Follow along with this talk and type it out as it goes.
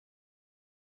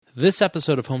This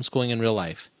episode of Homeschooling in Real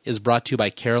Life is brought to you by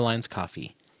Caroline's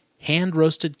Coffee,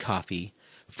 hand-roasted coffee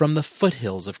from the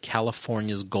foothills of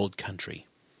California's Gold Country.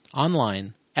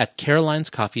 Online at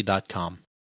carolinescoffee.com.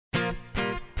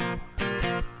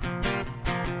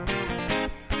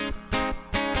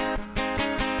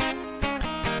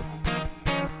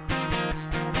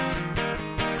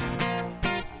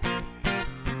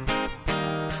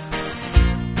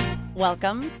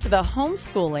 Welcome to the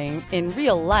Homeschooling in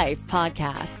Real Life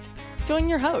podcast. Join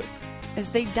your hosts as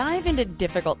they dive into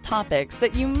difficult topics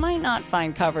that you might not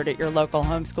find covered at your local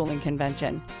homeschooling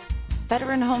convention.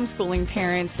 Veteran homeschooling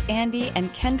parents Andy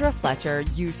and Kendra Fletcher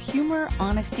use humor,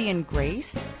 honesty, and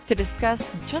grace to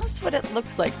discuss just what it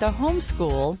looks like to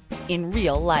homeschool in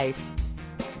real life.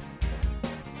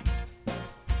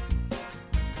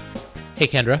 Hey,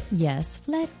 Kendra. Yes,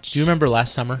 Fletch. Do you remember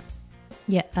last summer?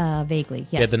 Yeah, vaguely,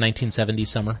 yes. We had the 1970s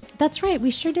summer. That's right,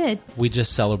 we sure did. We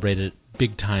just celebrated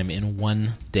big time in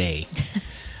one day.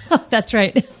 Oh, that's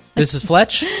right. This is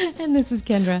Fletch. And this is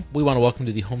Kendra. We want to welcome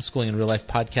to the Homeschooling in Real Life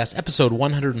podcast, episode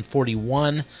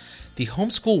 141, The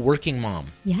Homeschool Working Mom.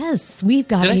 Yes, we've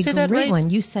got Did I a say that great right? one.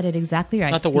 You said it exactly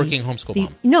right. Not the working homeschool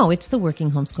mom. No, it's the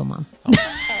working homeschool mom.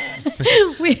 Oh.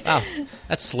 Wow,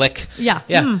 that's slick. Yeah.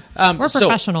 Yeah. We're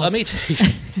professionals. Let me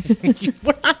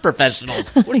we're not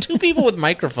professionals. We're two people with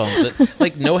microphones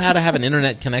that know how to have an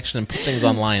internet connection and put things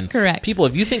online. Correct. People,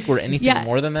 if you think we're anything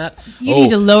more than that, you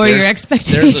need to lower your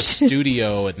expectations. There's a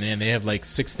studio and they have like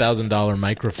 $6,000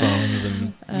 microphones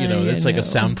and it's like a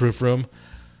soundproof room.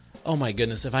 Oh my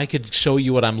goodness, if I could show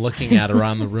you what I'm looking at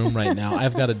around the room right now.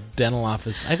 I've got a dental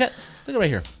office. Look at right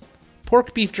here.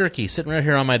 Pork beef jerky sitting right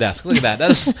here on my desk. Look at that.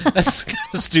 That's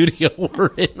the studio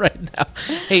we're in right now.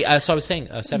 Hey, so I was saying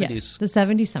 70s. Yes, the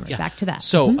 70s summer. Yeah. Back to that.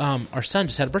 So our son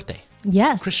just had a birthday.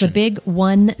 Yes, Christian. the big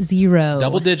 10.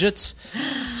 Double digits.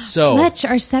 So Fletch,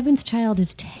 our seventh child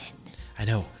is 10. I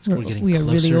know. We're getting we are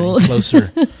closer really old. and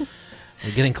closer.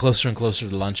 We're getting closer and closer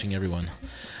to launching everyone.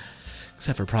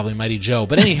 Except for probably Mighty Joe.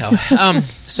 But anyhow,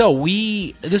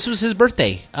 this was his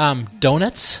birthday.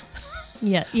 Donuts.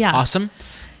 Yeah. Awesome.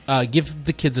 Give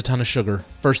the kids a ton of sugar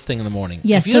first thing in the morning.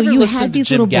 Yes, Have you ever you listened had to these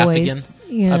Jim little Gaffigan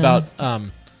boys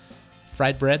about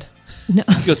fried bread? No.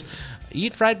 He goes, "You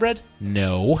eat fried bread?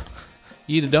 No.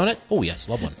 You eat a donut? Oh, yes,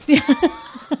 love one."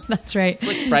 That's right.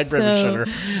 Like fried bread with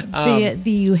sugar.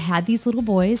 You had these little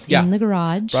boys in the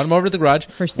garage. Brought them over to the garage.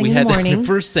 First thing in the morning.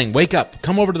 First thing, wake up,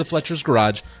 come over to the Fletcher's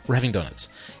garage. We're having donuts.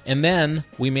 And then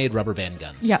we made rubber band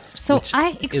guns. Yeah. So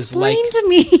explain like, to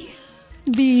me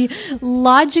the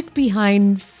logic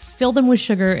behind fill them with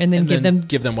sugar and then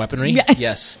give them weaponry. Yeah.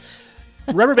 Yes.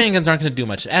 Rubber band guns aren't going to do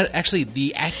much. Actually,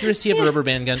 the accuracy of a rubber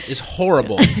band gun is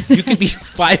horrible. You could be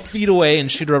 5 feet away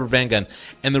and shoot a rubber band gun,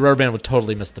 and the rubber band would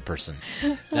totally miss the person.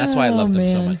 That's why I love them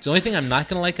so much. The only thing I'm not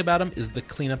going to like about them is the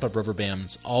cleanup of rubber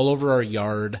bands all over our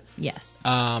yard. Yes.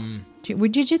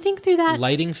 Did you think through that?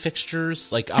 Lighting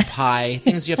fixtures, like up high,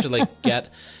 things you have to get.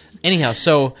 Anyhow,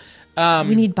 so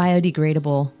we need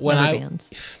biodegradable rubber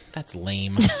bands. That's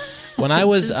lame. When I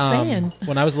was saying.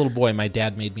 when I was a little boy, my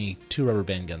dad made me 2 rubber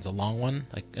band guns, a long one,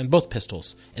 and both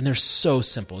pistols, and they're so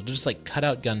simple. They're just cut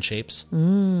out gun shapes,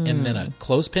 and then a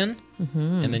clothespin,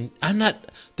 and then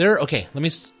okay. Let me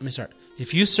start.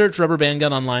 If you search rubber band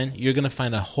gun online, you're going to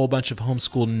find a whole bunch of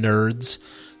homeschool nerds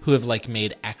who have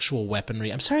made actual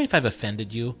weaponry. I'm sorry if I've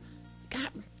offended you. God,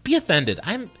 be offended.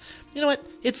 You know what?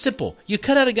 It's simple. You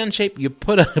cut out a gun shape, you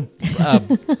put a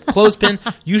clothespin,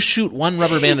 you shoot 1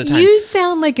 rubber band at a time. You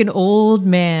sound like an old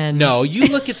man. No, you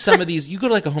look at some of these. You go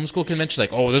to a homeschool convention,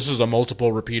 this is a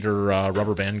multiple repeater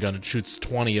rubber band gun. It shoots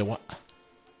 20 at one.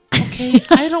 Okay,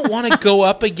 I don't want to go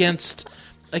up against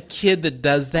a kid that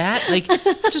does that. I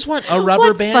just want a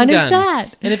rubber band gun. What fun is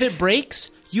that? And if it breaks,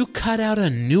 you cut out a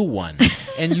new one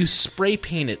and you spray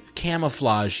paint it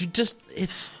camouflage.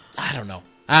 I don't know.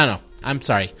 I'm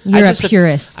sorry. You're a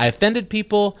purist. I offended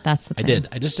people. That's the thing. I did.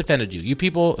 I just offended you. You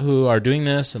people who are doing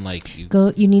this and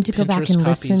you need to go back and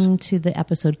listen to the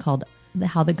episode called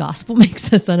 "How the Gospel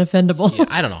Makes Us Unoffendable." Yeah,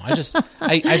 I don't know.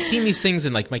 I've seen these things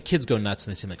and my kids go nuts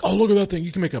and they seem oh, look at that thing.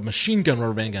 You can make a machine gun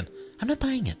rubber band gun. I'm not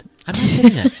buying it. I'm not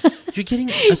getting it. You're getting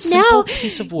a simple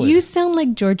piece of wood. You sound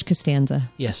like George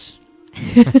Costanza. Yes.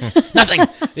 Nothing.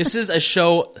 This is a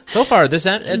show. So far, this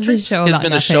has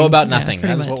been a show about nothing.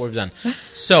 That is what we've done.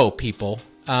 So, people,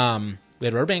 we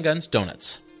had rubber band guns,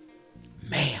 donuts.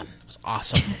 Man, it was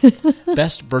awesome.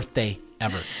 Best birthday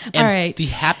ever. And all right. The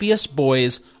happiest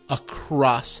boys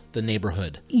across the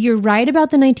neighborhood. You're right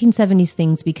about the 1970s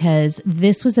things because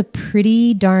this was a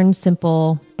pretty darn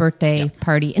simple birthday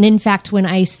party. And in fact, when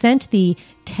I sent the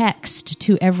text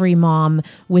to every mom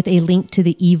with a link to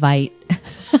the Evite,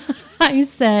 I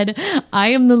said, I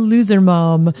am the loser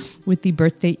mom with the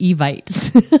birthday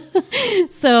Evites.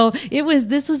 So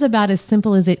this was about as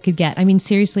simple as it could get. I mean,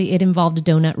 seriously, it involved a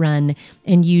donut run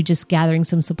and you just gathering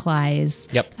some supplies.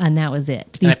 Yep. And that was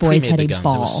it. These boys had a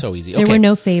ball. It was so easy. There were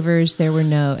no favors.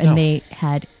 And they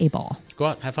had a ball. Go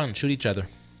out, have fun, shoot each other.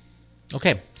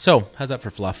 Okay, so how's that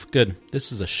for fluff? Good.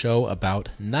 This is a show about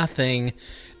nothing.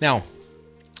 Now,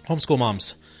 homeschool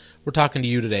moms, we're talking to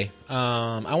you today.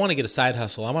 I want to get a side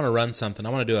hustle. I want to run something. I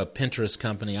want to do a Pinterest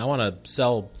company. I want to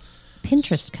sell...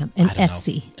 Pinterest company,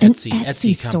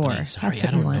 Etsy store. Company. Sorry,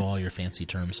 I don't know all your fancy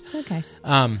terms. It's okay. But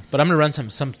I'm going to run some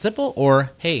simple,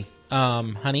 or, hey,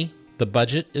 honey, the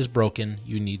budget is broken.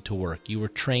 You need to work. You were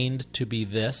trained to be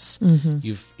this. Mm-hmm.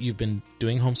 You've been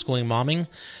doing homeschooling momming,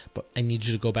 but I need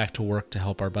you to go back to work to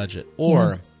help our budget.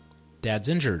 Or dad's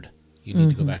injured. You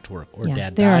need to go back to work. Or dad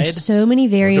died. There are so many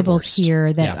variables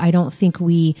here that I don't think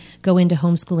we go into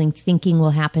homeschooling thinking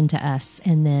will happen to us.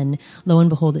 And then lo and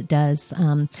behold, it does.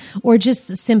 Or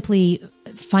just simply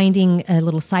finding a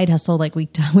little side hustle like we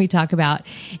talk about.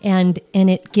 And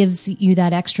it gives you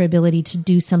that extra ability to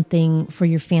do something for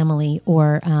your family.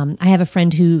 Or I have a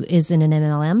friend who is in an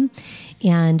MLM.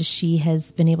 And she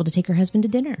has been able to take her husband to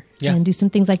dinner and do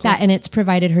some things like that. And it's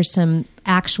provided her some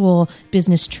actual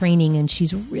business training, and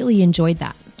she's really enjoyed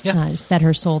that. Yeah. Fed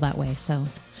her soul that way.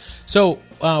 So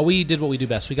we did what we do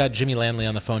best. We got Jimmy Landley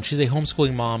on the phone. She's a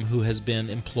homeschooling mom who has been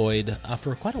employed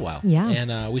for quite a while. Yeah.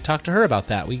 And we talked to her about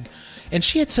that. And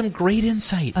she had some great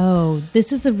insight. Oh,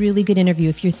 this is a really good interview.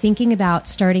 If you're thinking about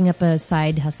starting up a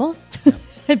side hustle...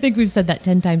 I think we've said that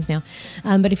 10 times now.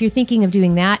 But if you're thinking of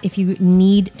doing that, if you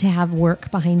need to have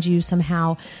work behind you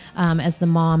somehow as the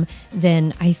mom,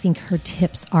 then I think her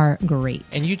tips are great.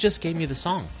 And you just gave me the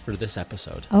song for this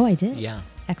episode. Oh, I did? Yeah.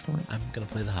 Excellent. I'm going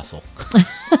to play the hustle.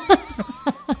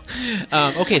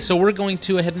 Okay, so we're going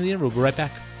to head into the interview. We'll be right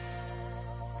back.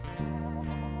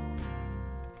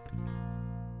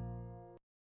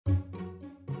 All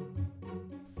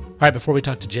right, before we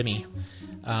talk to Jimmy...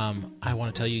 I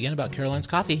want to tell you again about Caroline's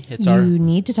Coffee. You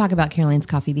need to talk about Caroline's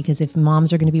Coffee because if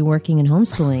moms are going to be working and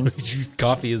homeschooling,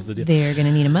 coffee is the deal. They're going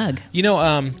to need a mug. You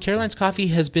know, Caroline's Coffee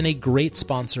has been a great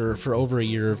sponsor for over a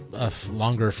year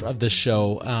longer of this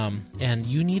show, and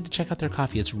you need to check out their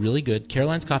coffee. It's really good.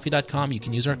 Caroline'sCoffee.com. You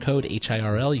can use our code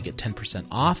HIRL. You get 10%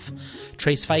 off.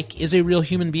 Trace Fike is a real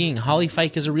human being. Holly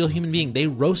Fike is a real human being. They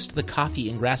roast the coffee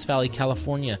in Grass Valley,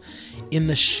 California, in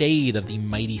the shade of the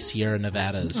mighty Sierra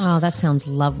Nevadas. Oh, that sounds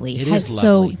lovely. It is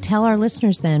lovely. So tell our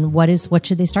listeners then, what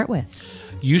should they start with?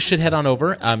 You should head on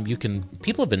over.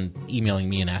 People have been emailing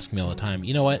me and asking me all the time,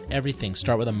 you know what, everything,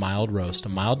 start with a mild roast. A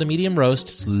mild to medium roast.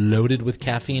 It's loaded with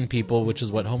caffeine, people, which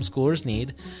is what homeschoolers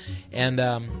need. And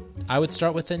I would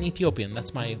start with an Ethiopian.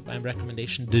 That's my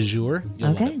recommendation du jour.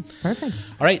 You'll love it. Perfect.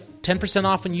 All right, 10%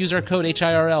 off and use our code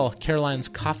HIRL,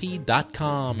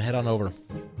 Caroline'sCoffee.com. Head on over.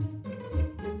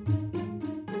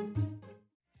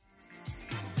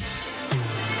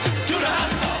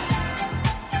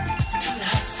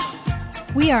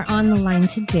 We are on the line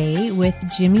today with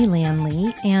Jimmy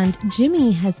Landley, and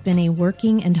Jimmy has been a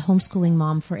working and homeschooling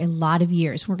mom for a lot of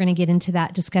years. We're going to get into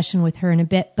that discussion with her in a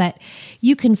bit, but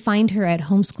you can find her at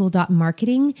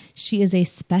homeschool.marketing. She is a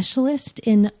specialist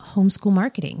in homeschool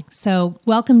marketing. So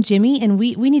welcome, Jimmy, and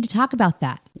we need to talk about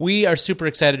that. We are super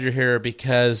excited you're here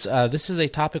because this is a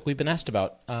topic we've been asked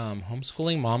about,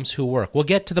 homeschooling moms who work. We'll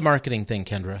get to the marketing thing,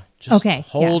 Kendra. Just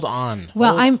hold on.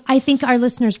 Well, I think our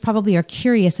listeners probably are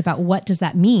curious about what does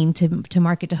that mean to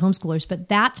market to homeschoolers, but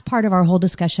that's part of our whole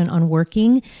discussion on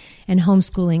working and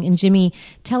homeschooling. And Jimmy,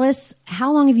 tell us,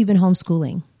 how long have you been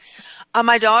homeschooling?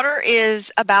 My daughter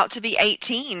is about to be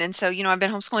 18, and so, I've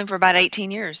been homeschooling for about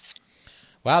 18 years.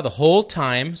 Wow, the whole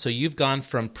time. So you've gone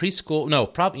from preschool. No,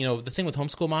 probably, the thing with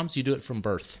homeschool moms, you do it from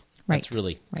birth. Right. That's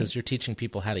really, because you're teaching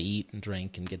people how to eat and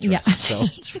drink and get dressed. Yeah, so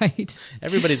that's right.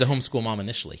 Everybody's a homeschool mom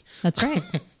initially. That's right.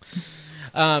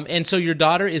 And so your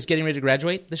daughter is getting ready to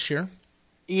graduate this year?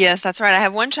 Yes, that's right. I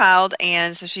have one child,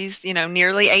 and so she's,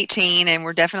 nearly 18, and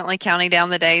we're definitely counting down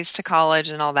the days to college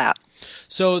and all that.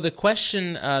 So the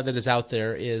question that is out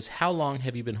there is, how long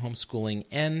have you been homeschooling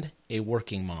and a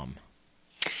working mom?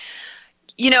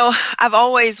 I've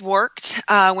always worked.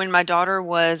 When my daughter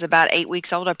was about 8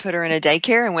 weeks old, I put her in a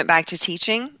daycare and went back to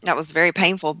teaching. That was very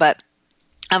painful, but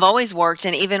I've always worked.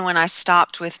 And even when I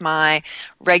stopped with my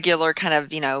regular kind of,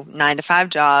 9-to-5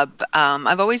 job,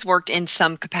 I've always worked in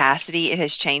some capacity. It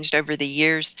has changed over the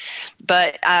years,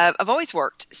 but I've always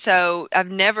worked. So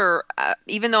I've never,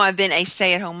 even though I've been a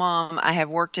stay-at-home mom, I have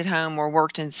worked at home or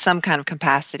worked in some kind of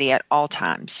capacity at all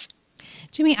times.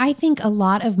 Jimmy, I think a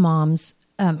lot of moms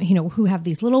who have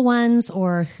these little ones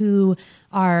or who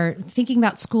are thinking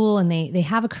about school and they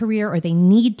have a career or they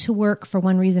need to work for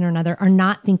one reason or another are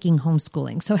not thinking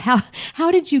homeschooling. So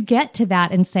how did you get to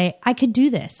that and say, I could do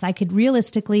this? I could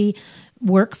realistically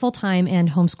work full time and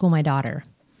homeschool my daughter?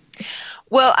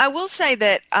 Well, I will say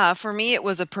that for me, it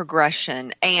was a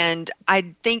progression, and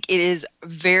I think it is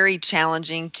very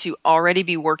challenging to already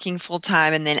be working full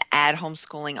time and then add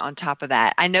homeschooling on top of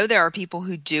that. I know there are people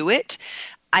who do it.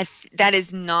 That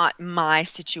is not my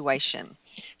situation.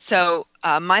 So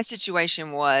my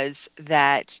situation was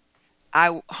that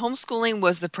homeschooling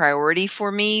was the priority for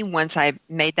me once I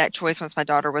made that choice, once my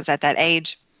daughter was at that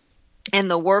age.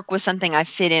 And the work was something I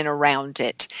fit in around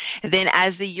it. Then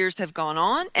as the years have gone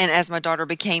on and as my daughter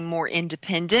became more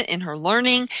independent in her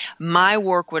learning, my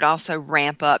work would also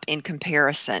ramp up in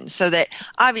comparison. So that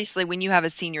obviously when you have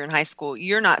a senior in high school,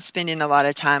 you're not spending a lot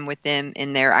of time with them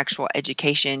in their actual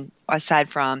education aside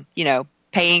from,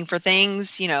 paying for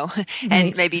things,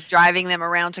 and maybe driving them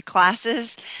around to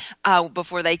classes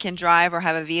before they can drive or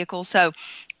have a vehicle. So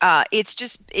it's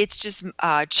just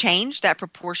changed. That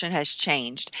proportion has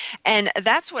changed. And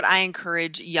that's what I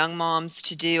encourage young moms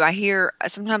to do.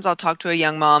 Sometimes I'll talk to a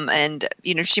young mom and,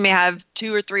 she may have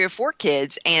 2 or 3 or 4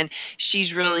 kids and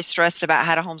she's really stressed about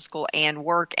how to homeschool and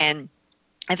work. And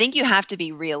I think you have to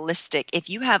be realistic. If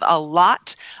you have a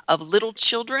lot of little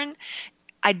children,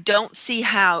 I don't see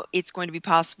how it's going to be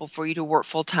possible for you to work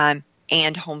full time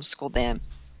and homeschool them.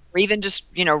 Or even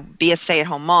just, be a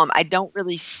stay-at-home mom. I don't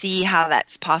really see how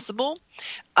that's possible.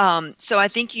 So I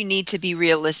think you need to be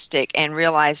realistic and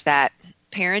realize that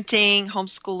parenting,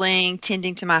 homeschooling,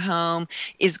 tending to my home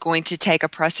is going to take a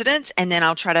precedence, and then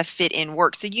I'll try to fit in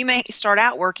work. So you may start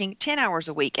out working 10 hours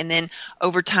a week, and then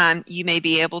over time you may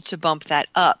be able to bump that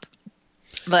up.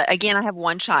 But again, I have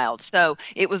 1 child, so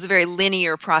it was a very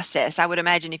linear process. I would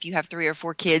imagine if you have 3 or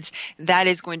 4 kids, that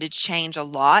is going to change a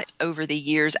lot over the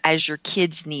years as your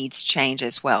kids' needs change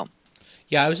as well.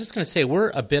 Yeah, I was just going to say,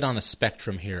 we're a bit on a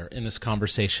spectrum here in this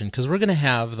conversation because we're going to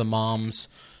have the moms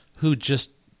who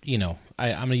just, I'm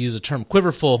going to use a term,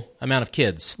 quiverful amount of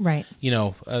kids. Right.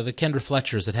 The Kendra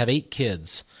Fletchers that have 8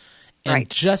 kids. And right.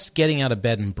 Just getting out of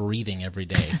bed and breathing every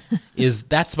day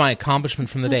that's my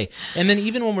accomplishment from the day. And then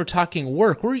even when we're talking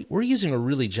work, we're using a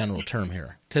really general term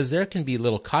here because there can be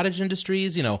little cottage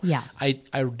industries. Yeah. I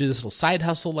do this little side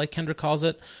hustle like Kendra calls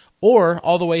it, or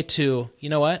all the way to,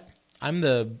 I'm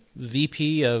the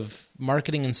VP of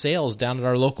marketing and sales down at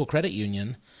our local credit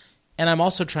union, and I'm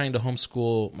also trying to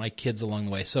homeschool my kids along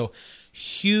the way. So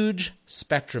huge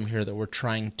spectrum here that we're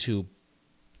trying to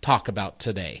talk about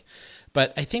today.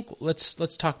 But I think let's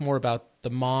talk more about the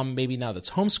mom maybe now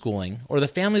that's homeschooling or the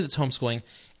family that's homeschooling,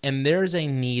 and there's a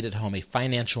need at home, a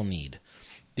financial need.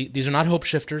 These are not hope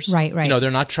shifters. Right. They're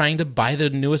not trying to buy the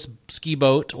newest ski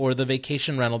boat or the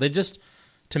vacation rental. They just,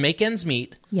 to make ends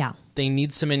meet, they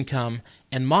need some income.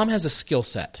 And mom has a skill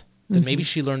set that maybe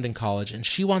she learned in college, and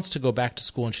she wants to go back to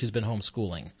school, and she's been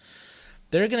homeschooling.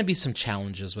 There are going to be some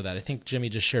challenges with that. I think Jimmy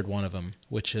just shared one of them,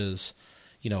 which is,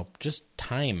 just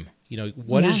time.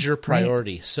 What is your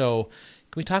priority? Right. So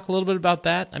can we talk a little bit about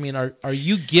that? I mean, are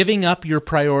you giving up your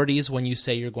priorities when you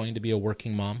say you're going to be a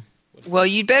working mom? Well,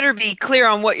 you'd better be clear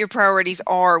on what your priorities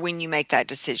are when you make that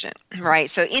decision, right?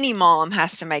 So any mom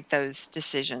has to make those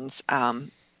decisions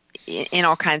in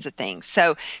all kinds of things.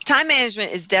 So time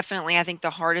management is definitely, I think, the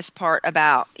hardest part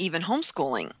about even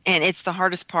homeschooling, and it's the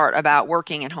hardest part about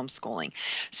working and homeschooling.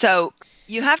 So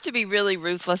you have to be really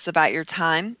ruthless about your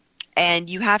time. And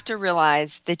you have to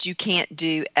realize that you can't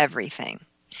do everything.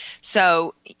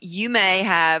 So you may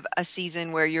have a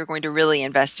season where you're going to really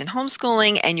invest in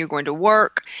homeschooling and you're going to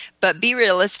work, but be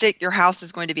realistic, your house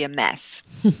is going to be a mess.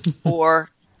 Or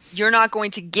you're not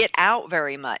going to get out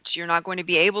very much. You're not going to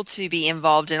be able to be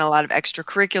involved in a lot of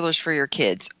extracurriculars for your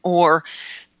kids or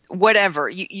whatever.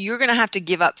 You're going to have to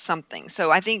give up something. So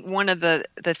I think one of the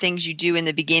things you do in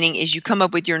the beginning is you come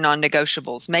up with your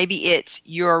non-negotiables. Maybe it's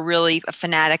you're really a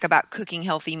fanatic about cooking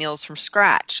healthy meals from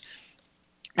scratch.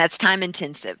 That's time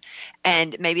intensive.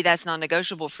 And maybe that's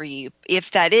non-negotiable for you.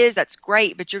 If that is, that's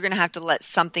great, but you're going to have to let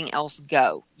something else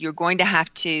go. You're going to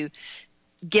have to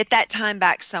get that time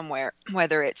back somewhere,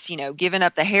 whether it's, giving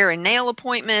up the hair and nail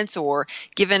appointments or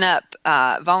giving up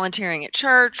volunteering at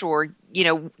church or,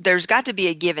 there's got to be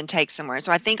a give and take somewhere.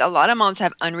 So I think a lot of moms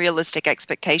have unrealistic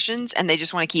expectations and they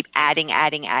just want to keep adding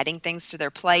things to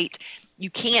their plate. You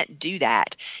can't do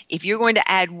that. If you're going to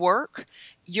add work,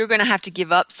 you're going to have to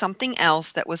give up something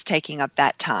else that was taking up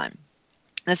that time.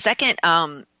 The second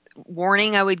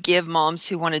warning I would give moms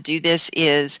who want to do this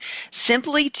is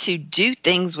simply to do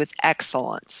things with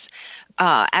excellence.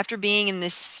 after being in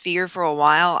this sphere for a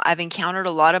while, I've encountered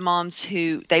a lot of moms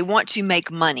who they want to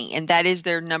make money, and that is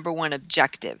their number one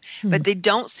objective. But they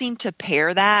don't seem to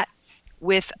pair that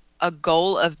with a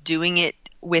goal of doing it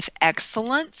with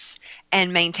excellence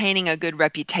and maintaining a good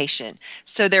reputation.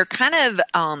 So they're kind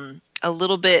of a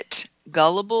little bit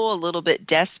gullible, a little bit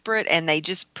desperate, and they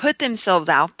just put themselves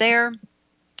out there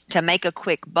to make a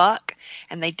quick buck,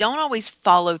 and they don't always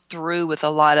follow through with a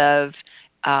lot of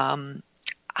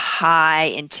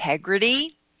high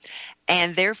integrity,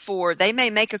 and therefore they may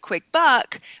make a quick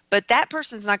buck, but that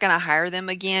person's not going to hire them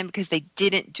again because they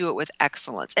didn't do it with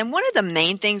excellence. And one of the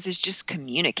main things is just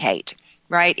communicate,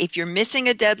 right? If you're missing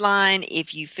a deadline,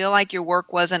 if you feel like your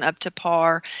work wasn't up to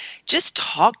par, just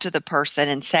talk to the person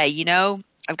and say, you know,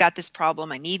 I've got this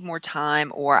problem, I need more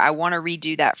time, or I want to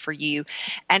redo that for you.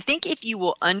 And I think if you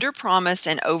will underpromise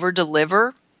and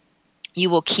overdeliver, you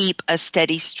will keep a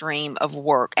steady stream of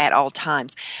work at all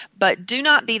times. But do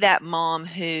not be that mom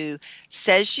who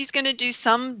says she's going to do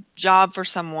some job for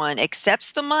someone,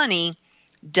 accepts the money,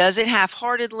 does it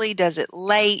half-heartedly, does it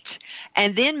late,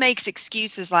 and then makes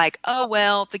excuses like, oh,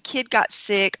 well, the kid got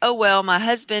sick. Oh, well, my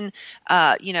husband,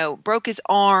 broke his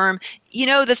arm. You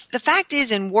know, the fact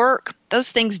is in work,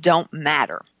 those things don't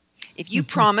matter. If you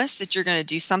promise that you're going to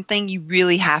do something, you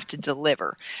really have to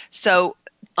deliver. So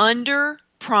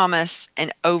promise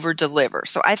and over deliver.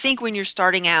 So I think when you're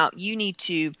starting out, you need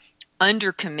to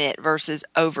undercommit versus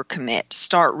overcommit.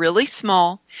 Start really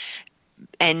small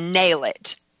and nail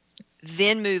it.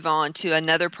 Then move on to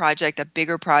another project, a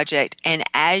bigger project. And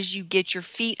as you get your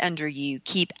feet under you,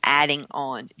 keep adding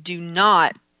on. Do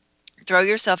not throw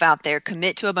yourself out there,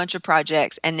 commit to a bunch of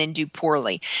projects, and then do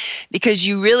poorly, because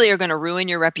you really are going to ruin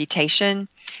your reputation.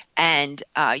 And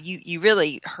you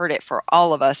really hurt it for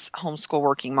all of us homeschool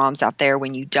working moms out there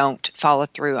when you don't follow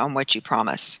through on what you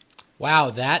promise.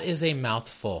 Wow, that is a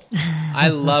mouthful. I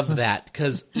love that,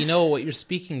 because you know what you're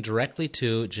speaking directly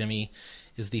to, Jimmy,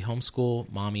 is the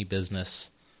homeschool mommy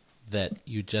business that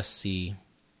you just see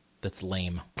that's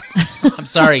lame. I'm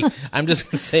sorry. I'm just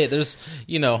going to say it. There's,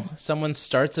 someone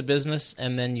starts a business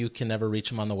and then you can never reach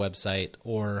them on the website,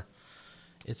 or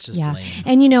it's just lame.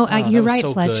 And you're right,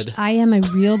 so Fletch. Good. I am a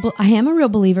real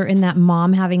believer in that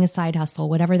mom having a side hustle,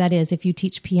 whatever that is. If you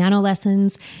teach piano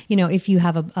lessons, if you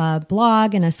have a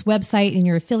blog and a website and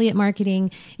you're affiliate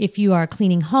marketing, if you are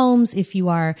cleaning homes, if you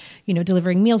are,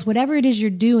 delivering meals, whatever it is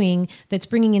you're doing that's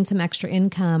bringing in some extra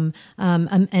income,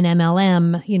 an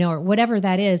MLM, or whatever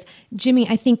that is. Jimmy,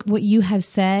 I think what you have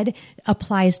said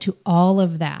applies to all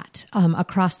of that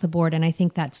across the board. And I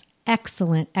think that's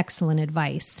excellent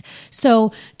advice.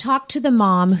 So talk to the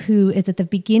mom who is at the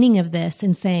beginning of this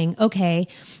and saying, okay,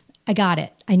 I got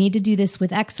it. I need to do this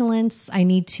with excellence. I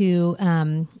need to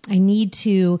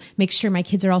make sure my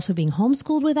kids are also being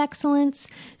homeschooled with excellence.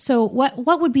 So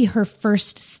what would be her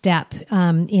first step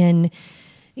in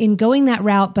going that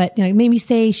route? But maybe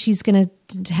say she's going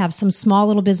to have some small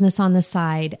little business on the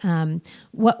side.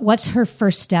 What's her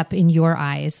first step in your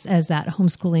eyes as that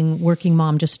homeschooling working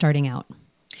mom just starting out?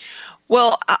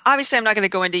 Well, obviously, I'm not going to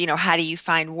go into, how do you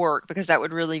find work, because that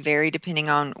would really vary depending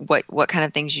on what kind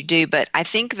of things you do. But I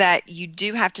think that you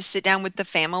do have to sit down with the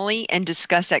family and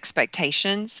discuss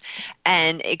expectations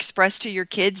and express to your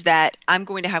kids that I'm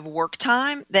going to have work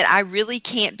time, that I really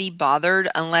can't be bothered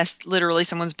unless literally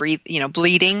someone's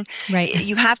bleeding. Right.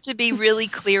 You have to be really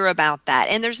clear about that.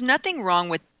 And there's nothing wrong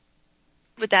with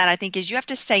that, I think, is you have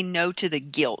to say no to the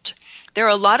guilt. There are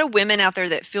a lot of women out there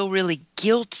that feel really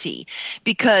guilty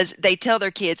because they tell their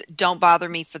kids, don't bother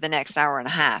me for the next hour and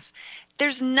a half.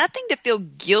 There's nothing to feel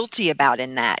guilty about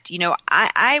in that.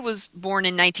 I was born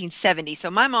in 1970,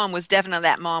 so my mom was definitely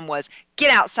that mom was,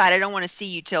 get outside, I don't want to see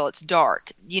you till it's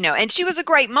dark. And she was a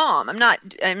great mom. I'm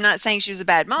not saying she was a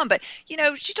bad mom, but she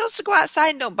told us to go outside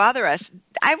and don't bother us.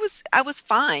 I was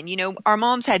fine. Our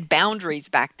moms had boundaries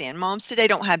back then. Moms today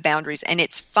don't have boundaries, and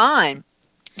it's fine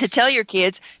to tell your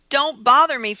kids, don't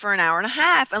bother me for an hour and a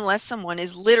half unless someone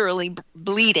is literally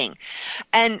bleeding.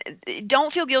 And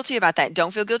don't feel guilty about that.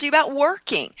 Don't feel guilty about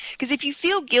working. Because if you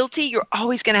feel guilty, you're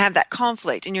always going to have that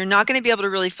conflict, and you're not going to be able to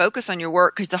really focus on your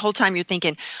work because the whole time you're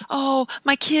thinking, oh,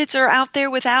 my kids are out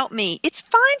there without me. It's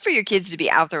fine for your kids to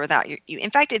be out there without you.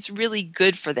 In fact, it's really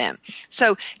good for them.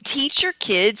 So teach your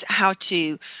kids how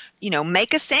to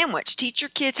make a sandwich. Teach your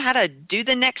kids how to do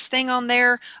the next thing on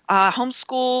their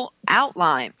homeschool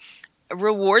outline.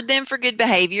 Reward them for good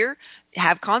behavior.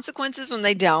 Have consequences when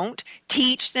they don't.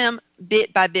 Teach them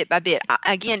bit by bit by bit.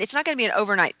 Again, it's not going to be an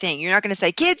overnight thing. You're not going to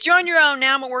say, kids, you're on your own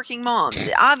now. I'm a working mom.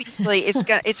 Obviously,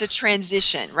 it's a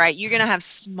transition, right? You're going to have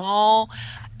small,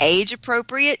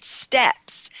 age-appropriate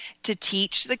steps to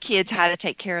teach the kids how to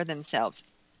take care of themselves.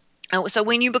 So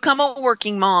when you become a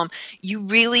working mom, you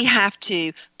really have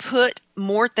to put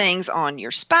more things on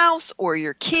your spouse or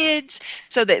your kids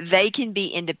so that they can be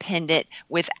independent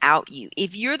without you.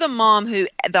 If you're the mom who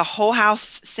the whole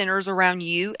house centers around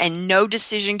you and no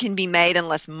decision can be made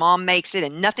unless mom makes it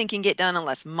and nothing can get done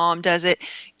unless mom does it,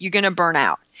 you're going to burn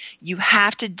out. You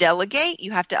have to delegate.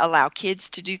 You have to allow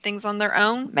kids to do things on their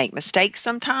own, make mistakes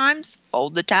sometimes,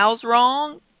 fold the towels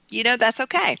wrong. That's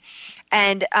okay.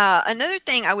 And another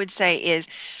thing I would say is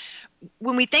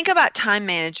when we think about time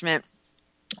management,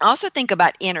 also think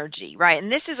about energy, right? And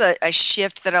this is a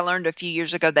shift that I learned a few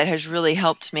years ago that has really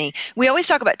helped me. We always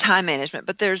talk about time management,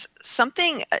 but there's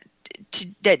something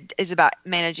that is about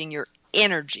managing your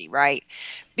energy, right?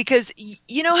 Because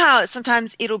you know how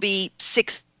sometimes it'll be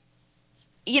 6,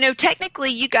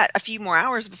 technically you got a few more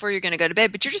hours before you're going to go to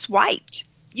bed, but you're just wiped.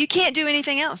 You can't do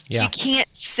anything else. Yeah. You can't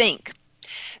think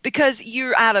because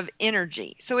you're out of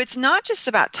energy. So it's not just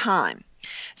about time.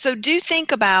 So do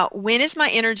think about when is my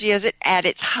energy at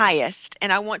its highest,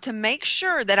 and I want to make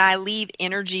sure that I leave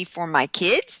energy for my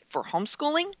kids, for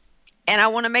homeschooling, and I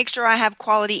want to make sure I have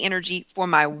quality energy for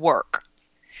my work.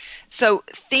 So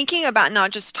thinking about not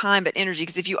just time but energy,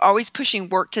 because if you're always pushing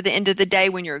work to the end of the day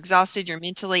when you're exhausted, you're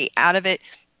mentally out of it,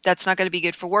 that's not going to be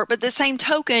good for work. But the same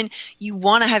token, you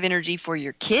want to have energy for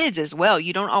your kids as well.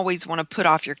 You don't always want to put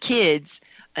off your kids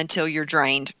until you're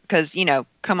drained because,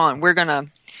 come on, we're going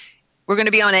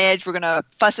to be on edge. We're going to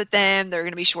fuss at them. They're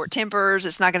going to be short tempers.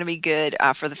 It's not going to be good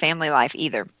for the family life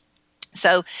either.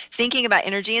 So thinking about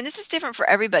energy, and this is different for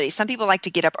everybody. Some people like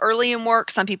to get up early and work.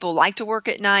 Some people like to work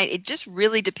at night. It just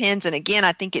really depends. And again,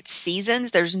 I think it's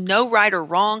seasons. There's no right or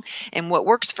wrong. And what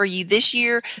works for you this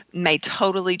year may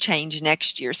totally change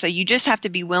next year. So you just have to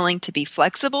be willing to be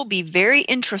flexible, be very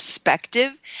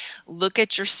introspective, look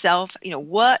at yourself,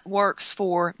 what works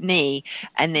for me,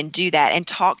 and then do that and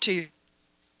talk to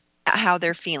how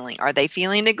they're feeling. Are they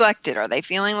feeling neglected? Are they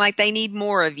feeling like they need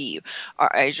more of you? Or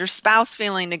is your spouse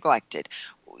feeling neglected?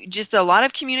 Just a lot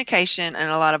of communication and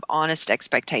a lot of honest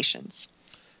expectations.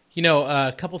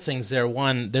 A couple things there.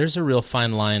 One, there's a real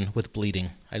fine line with bleeding.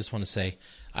 I just want to say,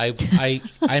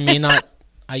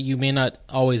 you may not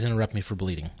always interrupt me for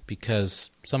bleeding because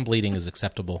some bleeding is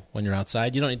acceptable when you're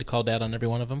outside. You don't need to call Dad on every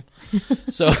one of them.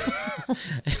 So,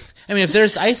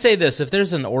 if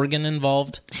there's an organ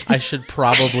involved, I should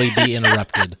probably be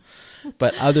interrupted.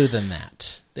 But other than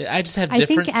that, I just have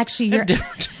different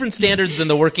standards than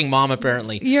the working mom,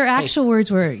 apparently. Your actual words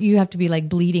were you have to be like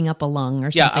bleeding up a lung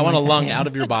or something. Yeah, I want a lung out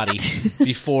of your body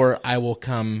before I will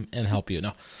come and help you.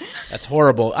 No, that's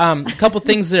horrible. A couple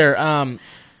things there.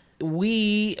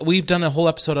 We've done a whole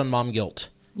episode on mom guilt.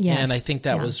 Yes. And I think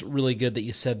that was really good that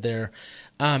you said there.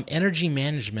 Energy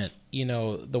management,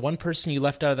 the one person you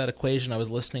left out of that equation I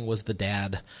was listening was the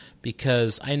dad,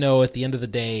 because I know at the end of the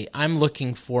day, I'm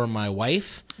looking for my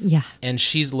wife and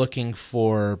she's looking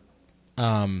for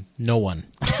no one.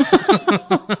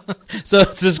 So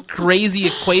it's this crazy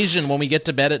equation when we get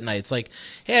to bed at night. It's like,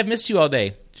 hey, I've missed you all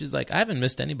day. She's like, I haven't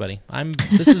missed anybody.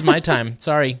 This is my time.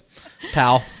 Sorry,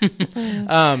 pal.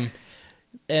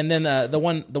 And then the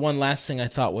one last thing I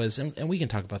thought was, and we can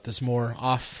talk about this more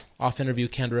off interview,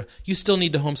 Kendra, you still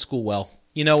need to homeschool well.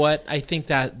 You know what? I think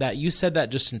that you said that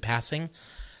just in passing,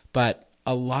 but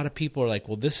a lot of people are like,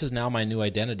 well, this is now my new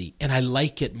identity, and I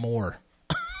like it more.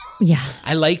 Yeah.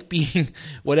 I like being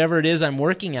whatever it is I'm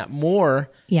working at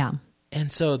more. Yeah. And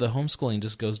so the homeschooling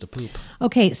just goes to poop.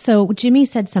 Okay, so Jimmy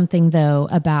said something, though,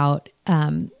 about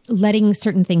letting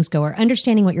certain things go or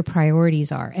understanding what your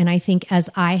priorities are. And I think as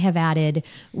I have added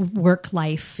work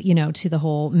life, to the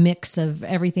whole mix of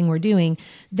everything we're doing,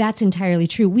 that's entirely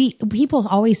true. People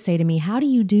always say to me, how do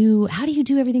you do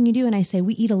everything you do? And I say,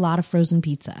 we eat a lot of frozen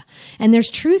pizza. And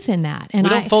there's truth in that. And we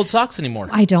don't fold socks anymore.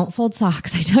 I don't fold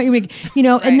socks. I tell you, right.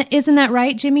 And isn't that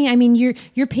right, Jimmy? I mean,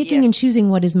 you're picking and choosing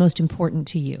what is most important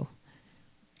to you.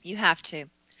 You have to.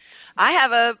 I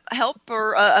have a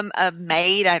helper, a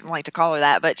maid. I don't like to call her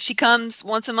that, but she comes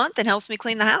once a month and helps me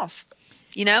clean the house.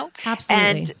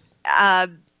 Absolutely.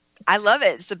 And I love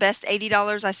it. It's the best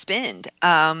 $80 I spend.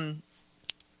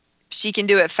 She can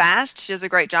do it fast. She does a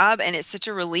great job, and it's such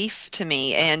a relief to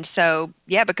me. And so,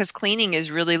 because cleaning is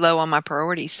really low on my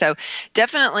priorities. So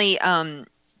definitely,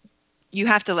 you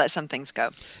have to let some things go.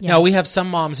 Yeah. Now, we have some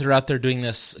moms that are out there doing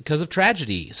this because of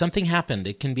tragedy. Something happened.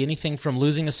 It can be anything from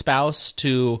losing a spouse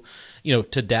to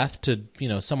death, to,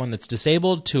 someone that's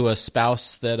disabled, to a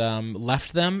spouse that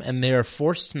left them, and they are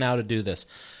forced now to do this.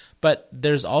 But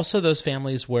there's also those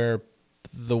families where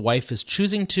the wife is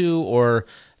choosing to, or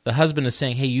the husband is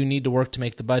saying, hey, you need to work to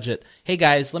make the budget. Hey,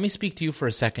 guys, let me speak to you for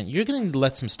a second. You're going to need to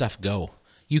let some stuff go.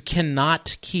 You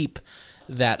cannot keep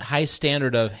that high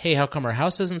standard of, hey, how come our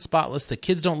house isn't spotless? The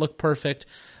kids don't look perfect.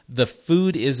 The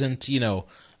food isn't,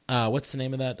 what's the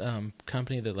name of that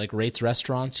company that like rates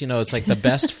restaurants? It's like the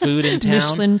best food in town.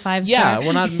 Michelin 5-star. Yeah,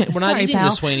 we're not Sorry, eating pal.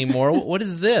 this way anymore. What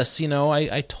is this?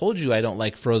 I told you I don't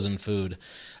like frozen food.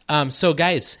 So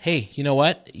guys, hey, you know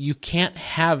what? You can't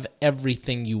have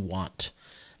everything you want.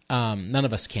 None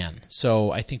of us can.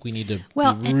 So I think we need to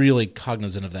be really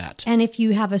cognizant of that. And if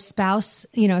you have a spouse,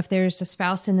 if there's a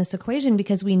spouse in this equation,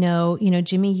 because we know,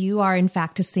 Jimmy, you are in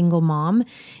fact a single mom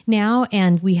now,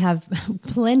 and we have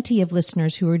plenty of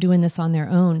listeners who are doing this on their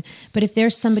own. But if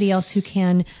there's somebody else who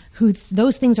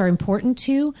those things are important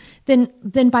to,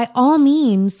 then by all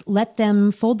means, let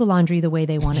them fold the laundry the way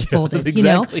they want it folded.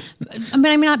 Exactly. But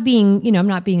I'm not being, I'm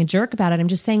not being a jerk about it. I'm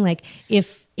just saying, like,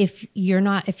 if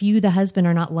you, the husband,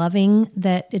 are not loving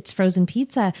that it's frozen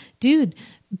pizza, dude,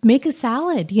 make a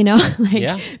salad,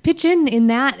 pitch in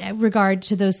that regard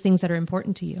to those things that are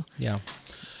important to you. Yeah.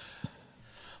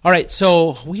 All right.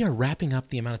 So we are wrapping up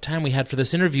the amount of time we had for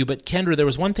this interview, but Kendra, there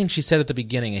was one thing she said at the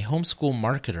beginning, a homeschool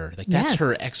marketer. Like that's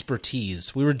her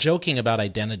expertise. We were joking about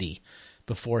identity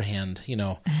beforehand.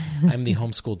 I'm the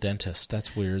homeschool dentist.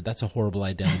 That's weird. That's a horrible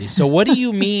identity. So what do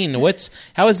you mean?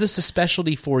 How is this a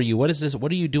specialty for you? What is this?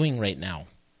 What are you doing right now?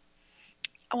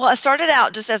 Well, I started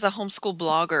out just as a homeschool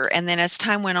blogger, and then as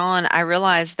time went on, I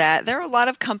realized that there are a lot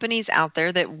of companies out there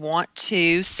that want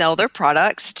to sell their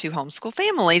products to homeschool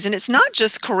families, and it's not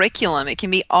just curriculum. It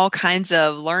can be all kinds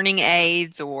of learning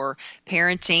aids or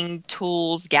parenting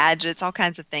tools, gadgets, all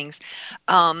kinds of things.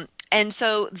 And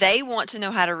so they want to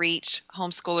know how to reach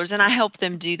homeschoolers, and I help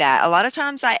them do that. A lot of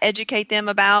times I educate them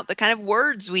about the kind of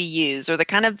words we use or the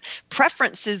kind of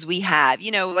preferences we have.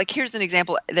 Like here's an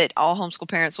example that all homeschool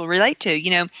parents will relate to.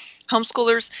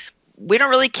 Homeschoolers, we don't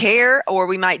really care, or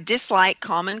we might dislike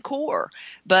Common Core.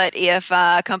 But if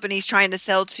a company's trying to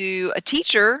sell to a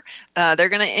teacher, they're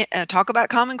going to talk about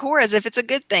Common Core as if it's a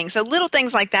good thing. So little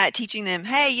things like that, teaching them,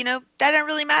 hey, that doesn't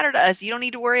really matter to us. You don't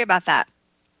need to worry about that.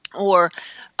 Or,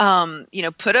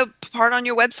 put a part on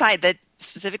your website that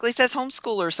specifically says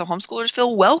homeschoolers, so homeschoolers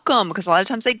feel welcome, because a lot of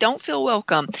times they don't feel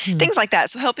welcome. Things like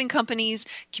that. So helping companies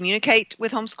communicate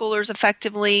with homeschoolers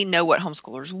effectively, know what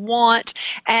homeschoolers want,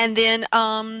 and then,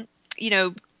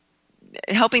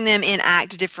 helping them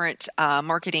enact different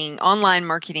online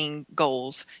marketing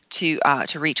goals to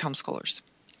reach homeschoolers.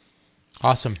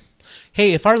 Awesome.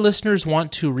 Hey, if our listeners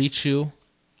want to reach you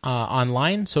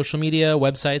online, social media,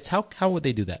 websites, how would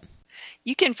they do that?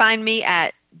 You can find me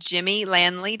at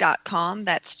jimmylanley.com.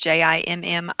 That's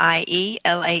JIMMIELANLEY.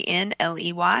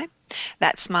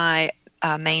 That's my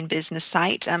main business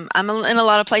site. I'm in a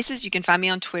lot of places. You can find me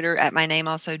on Twitter at my name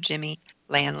also. Jimmy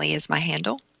Lanley is my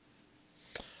handle.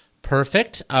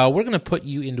 Perfect. We're going to put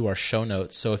you into our show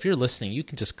notes. So if you're listening, you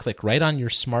can just click right on your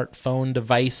smartphone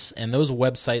device, and those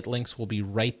website links will be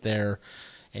right there.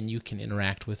 And you can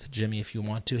interact with Jimmy if you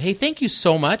want to. Hey, thank you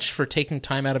so much for taking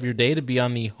time out of your day to be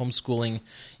on the Homeschooling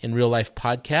in Real Life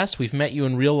podcast. We've met you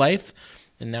in real life,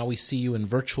 and now we see you in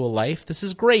virtual life. This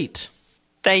is great.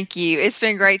 Thank you. It's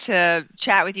been great to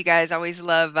chat with you guys. I always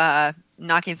love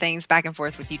knocking things back and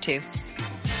forth with you, too.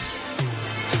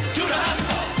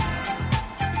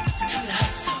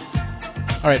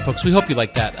 All right, folks, we hope you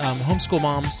like that. Homeschool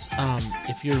moms,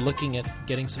 if you're looking at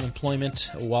getting some employment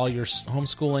while you're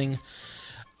homeschooling,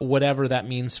 whatever that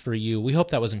means for you, we hope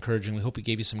that was encouraging. We hope we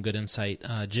gave you some good insight.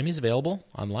 Jimmy's available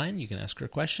online. You can ask her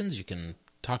questions. You can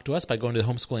talk to us by going to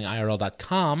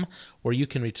homeschoolingirl.com, where you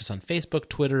can reach us on Facebook,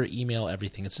 Twitter, email,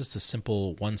 everything. It's just a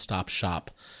simple one-stop shop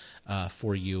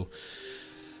for you.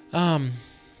 I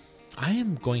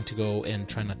am going to go and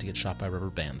try not to get shot by rubber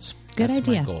bands. Good that's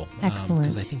idea. My goal. Excellent.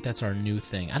 Because I think that's our new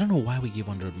thing. I don't know why we gave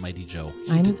one to Mighty Joe.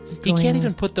 He going- can't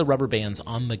even put the rubber bands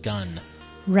on the gun.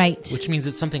 Right. Which means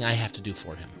it's something I have to do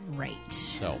for him. Right.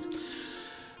 So,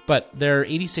 but their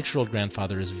 86-year-old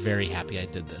grandfather is very happy I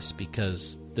did this,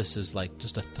 because this is like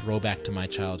just a throwback to my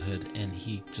childhood, and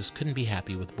he just couldn't be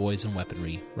happy with boys and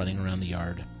weaponry running around the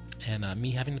yard and me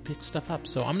having to pick stuff up.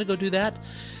 So I'm going to go do that.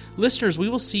 Listeners, we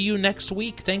will see you next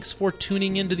week. Thanks for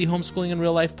tuning into the Homeschooling in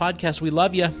Real Life podcast. We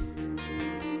love you.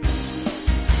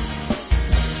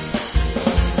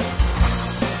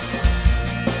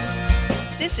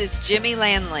 This is Jimmy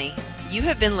Lanley. You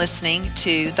have been listening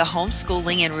to the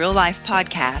Homeschooling in Real Life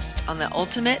podcast on the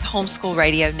Ultimate Homeschool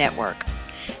Radio Network.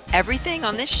 Everything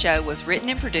on this show was written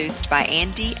and produced by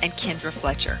Andy and Kendra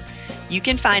Fletcher. You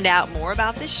can find out more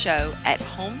about this show at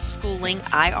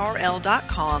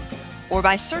homeschoolingirl.com or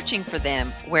by searching for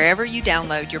them wherever you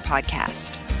download your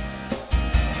podcast.